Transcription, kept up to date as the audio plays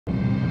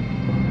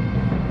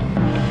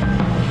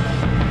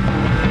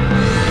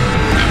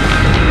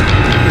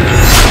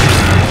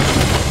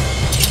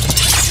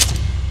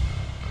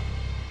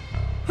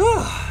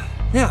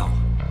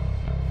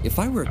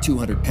I were a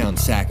 200-pound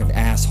sack of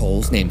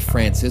assholes named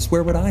Francis,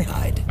 where would I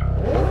hide?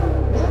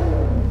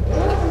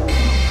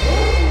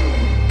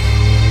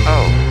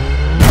 Oh.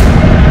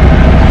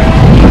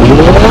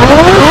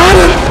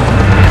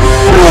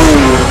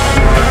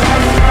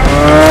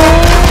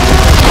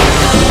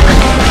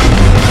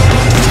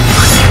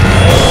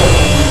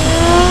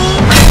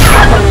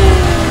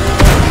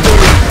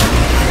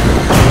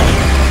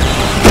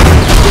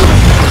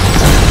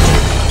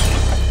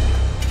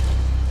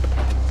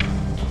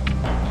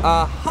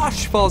 A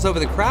hush falls over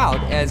the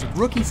crowd as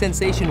rookie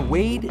sensation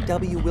Wade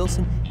W.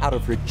 Wilson out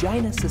of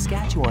Regina,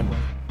 Saskatchewan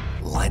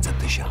lines up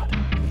the shot.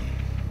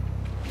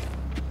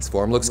 His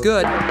form looks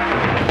good. Oh,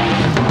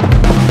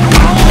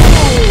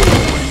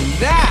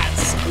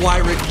 that's why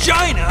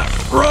Regina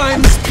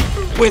rhymes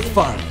with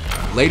fun.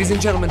 Ladies and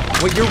gentlemen,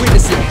 what you're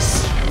witnessing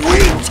is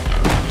sweet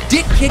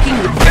dick-kicking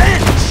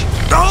revenge.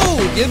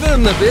 Oh, giving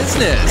him the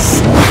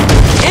business.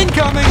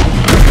 Incoming.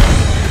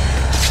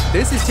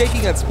 This is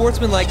taking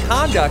unsportsmanlike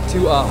conduct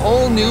to a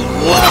whole new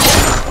level.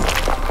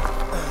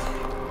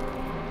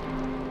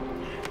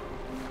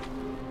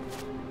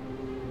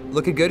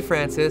 Looking good,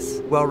 Francis.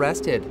 Well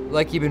rested.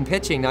 Like you've been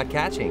pitching, not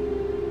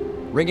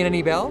catching. Ringing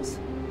any bells?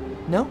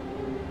 No?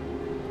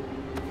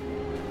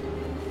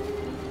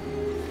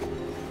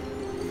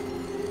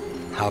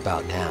 How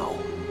about now?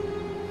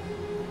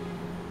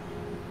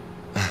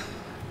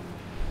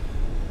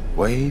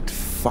 Wade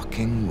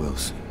fucking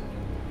Wilson.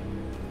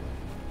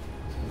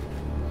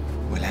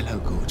 Well, hello,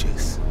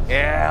 gorgeous.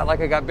 Yeah,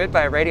 like I got bit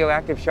by a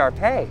radioactive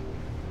Shar-Pei.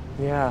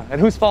 Yeah, and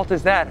whose fault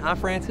is that, huh,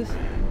 Francis?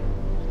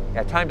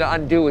 Yeah, time to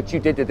undo what you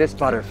did to this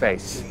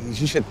butterface.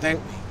 You should thank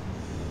me.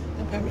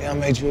 Apparently I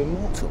made you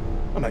immortal.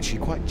 I'm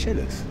actually quite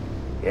jealous.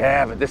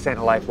 Yeah, but this ain't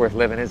a life worth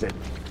living, is it?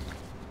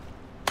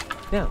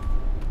 Now,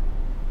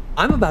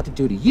 I'm about to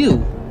do to you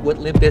what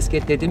Limp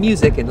Bizkit did to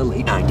music in the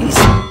late 90s.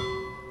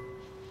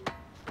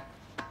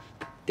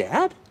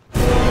 Dad?